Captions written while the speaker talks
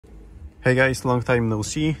Hey guys, long time no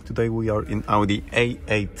see. Today we are in Audi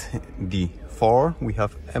A8 D4. We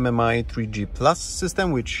have MMI 3G Plus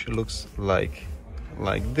system, which looks like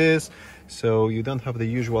this. So you don't have the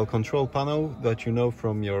usual control panel that you know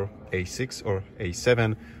from your A6 or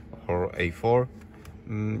A7 or A4.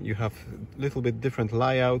 You have a little bit different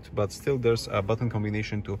layout, but still there's a button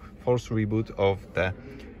combination to force reboot of the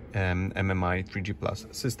MMI 3G Plus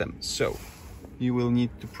system. So you will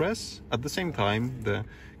need to press at the same time the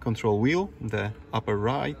control wheel, the upper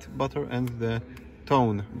right button and the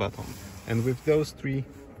tone button. And with those three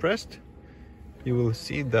pressed, you will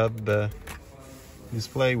see that the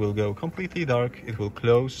display will go completely dark, it will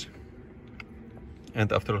close,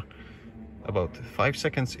 and after about 5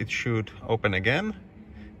 seconds it should open again.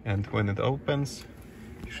 And when it opens,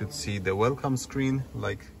 you should see the welcome screen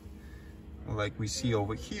like we see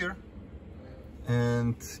over here.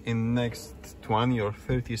 And in next 20 or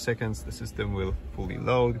 30 seconds the system will fully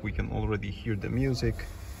load. We can already hear the music.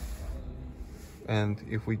 And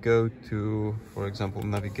if we go to, for example,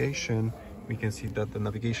 navigation, we can see that the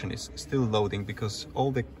navigation is still loading because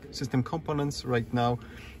all the system components right now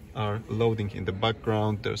are loading in the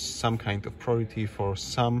background. There's some kind of priority for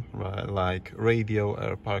some, like radio,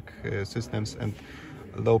 air park systems, and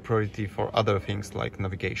low priority for other things like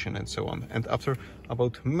navigation and so on. And after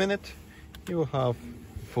about a minute, you will have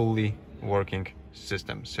fully working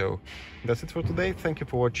system. So that's it for today. Thank you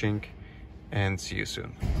for watching and see you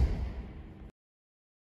soon.